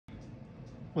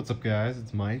What's up guys,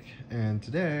 it's Mike, and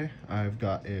today I've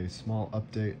got a small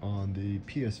update on the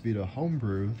PS Vita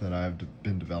homebrew that I've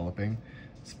been developing,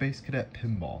 Space Cadet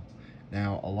Pinball.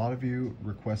 Now, a lot of you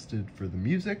requested for the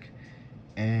music,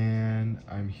 and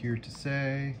I'm here to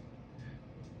say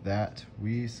that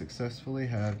we successfully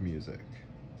have music.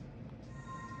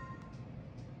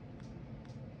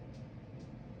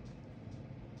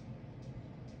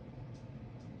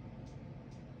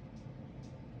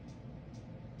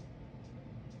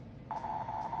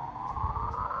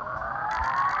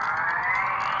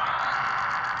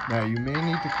 Now, you may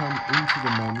need to come into the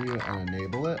menu and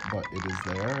enable it, but it is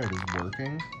there, it is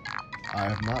working. I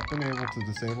have not been able to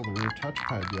disable the rear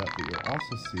touchpad yet, but you'll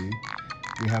also see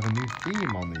we have a new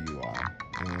theme on the UI.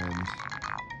 And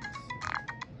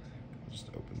I'll just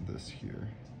open this here.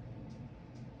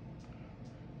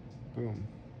 Boom.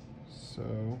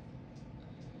 So,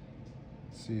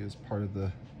 see, as part of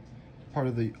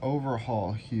the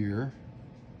overhaul here,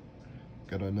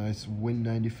 got a nice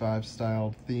Win95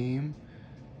 styled theme.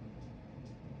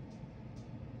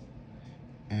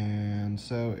 And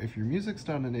so if your music's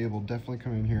not enabled, definitely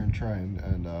come in here and try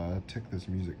and tick this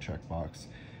music checkbox.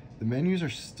 The menus are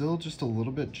still just a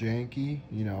little bit janky.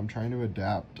 You know, I'm trying to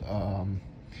adapt.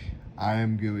 I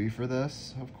am GUI for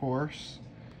this, of course.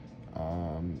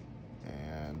 And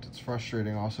it's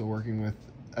frustrating also working with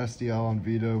SDL on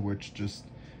Vita, which just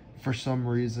for some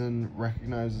reason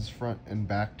recognizes front and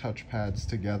back touchpads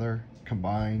together,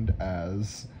 combined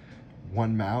as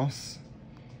one mouse.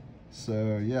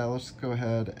 So yeah, let's go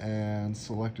ahead and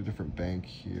select a different bank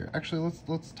here. Actually,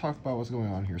 let's talk about what's going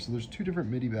on here. So there's two different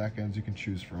MIDI backends you can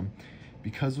choose from.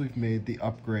 Because we've made the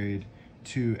upgrade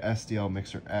to SDL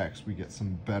Mixer X, we get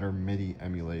some better MIDI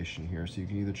emulation here. So you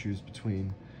can either choose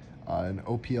between an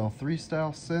OPL3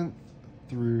 style synth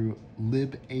through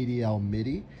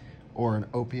libADLMIDI or an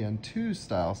OPN2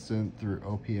 style synth through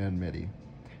OPNMIDI.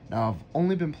 Now, I've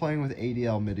only been playing with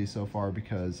ADL-MIDI so far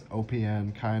because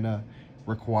OPN kind of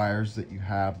requires that you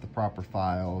have the proper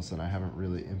files, and I haven't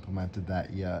really implemented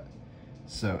that yet.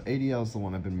 So ADL is the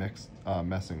one I've been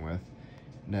messing with.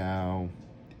 Now,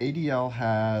 ADL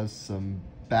has some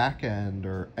back-end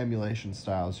or emulation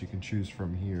styles you can choose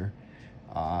from here.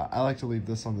 I like to leave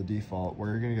this on the default.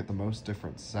 Where you're going to get the most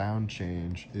different sound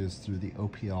change is through the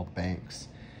OPL banks.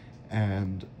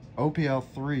 And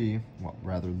OPL3, well,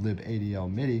 rather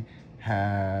libADLMIDI,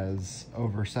 has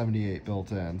over 78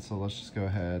 built in. So let's just go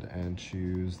ahead and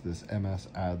choose this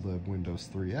MIDI Windows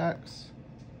 3X.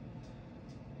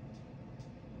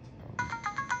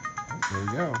 There we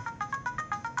go.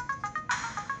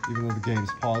 Even though the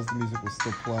game's paused, the music will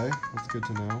still play. That's good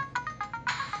to know.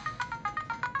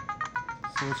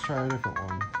 So let's try a different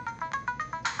one.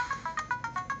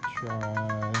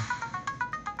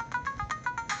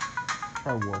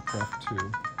 Try Warcraft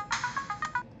 2.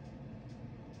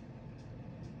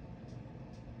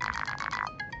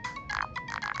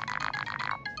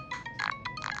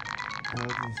 That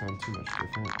doesn't sound too much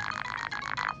different.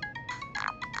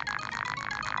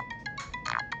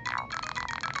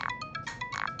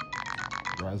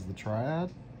 Rise of the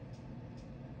Triad.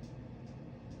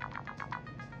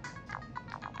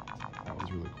 That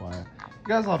was really quiet. You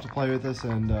guys will have to play with this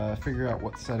and figure out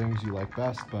what settings you like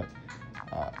best, but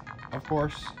of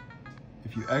course,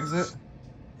 if you exit,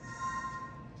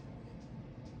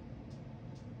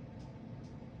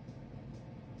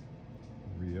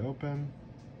 reopen,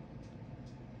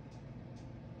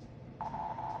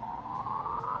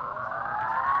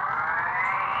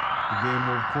 the game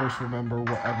will, of course, remember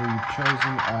whatever you've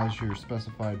chosen as your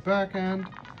specified backend.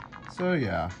 So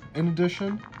yeah, in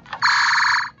addition,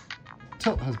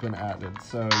 tilt has been added.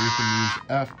 So you can use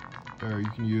F, or you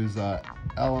can use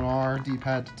L and R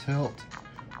D-pad to tilt,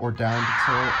 or down to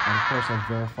tilt. And of course, I've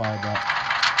verified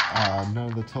that none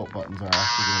of the tilt buttons are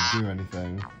actually going to do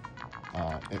anything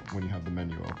when you have the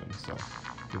menu open. So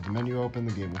if you have the menu open,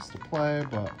 the game will still play,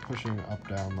 but pushing up,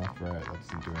 down, left, right, that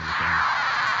doesn't do anything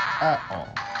at all.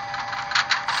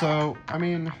 So, I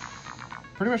mean,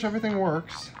 pretty much everything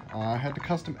works. I had to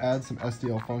custom add some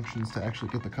SDL functions to actually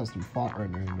get the custom font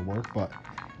rendering to work, but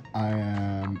I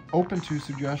am open to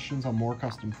suggestions on more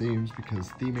custom themes because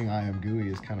theming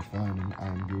IMGUI is kind of fun, and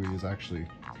IMGUI is actually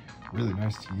really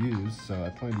nice to use, so I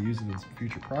plan to use it in some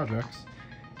future projects.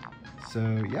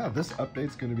 So yeah, this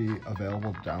update's going to be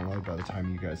available to download by the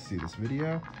time you guys see this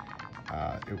video.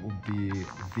 It will be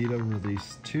Vita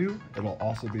Release 2. It'll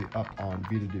also be up on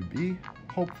VitaDB,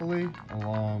 hopefully,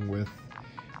 along with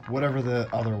whatever the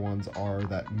other ones are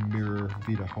that mirror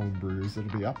Vita homebrews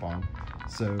it'll be up on.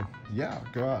 So yeah,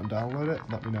 go out and download it.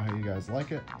 Let me know how you guys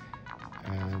like it.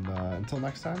 And until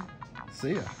next time,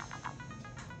 see ya.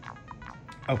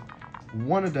 Oh,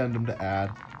 one addendum to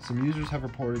add. Some users have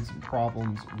reported some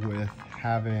problems with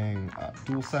having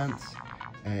DualSense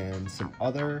and some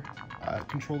other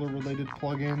controller-related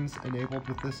plugins enabled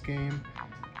with this game.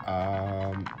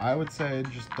 I would say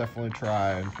just definitely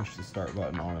try and push the start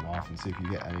button on and off and see if you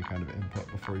get any kind of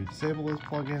input before you disable those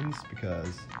plugins,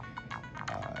 because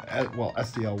well,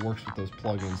 SDL works with those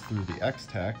plugins through the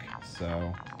Xtech,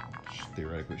 so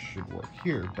theoretically should work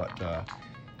here, but yeah,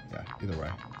 either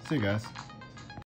way. See you guys.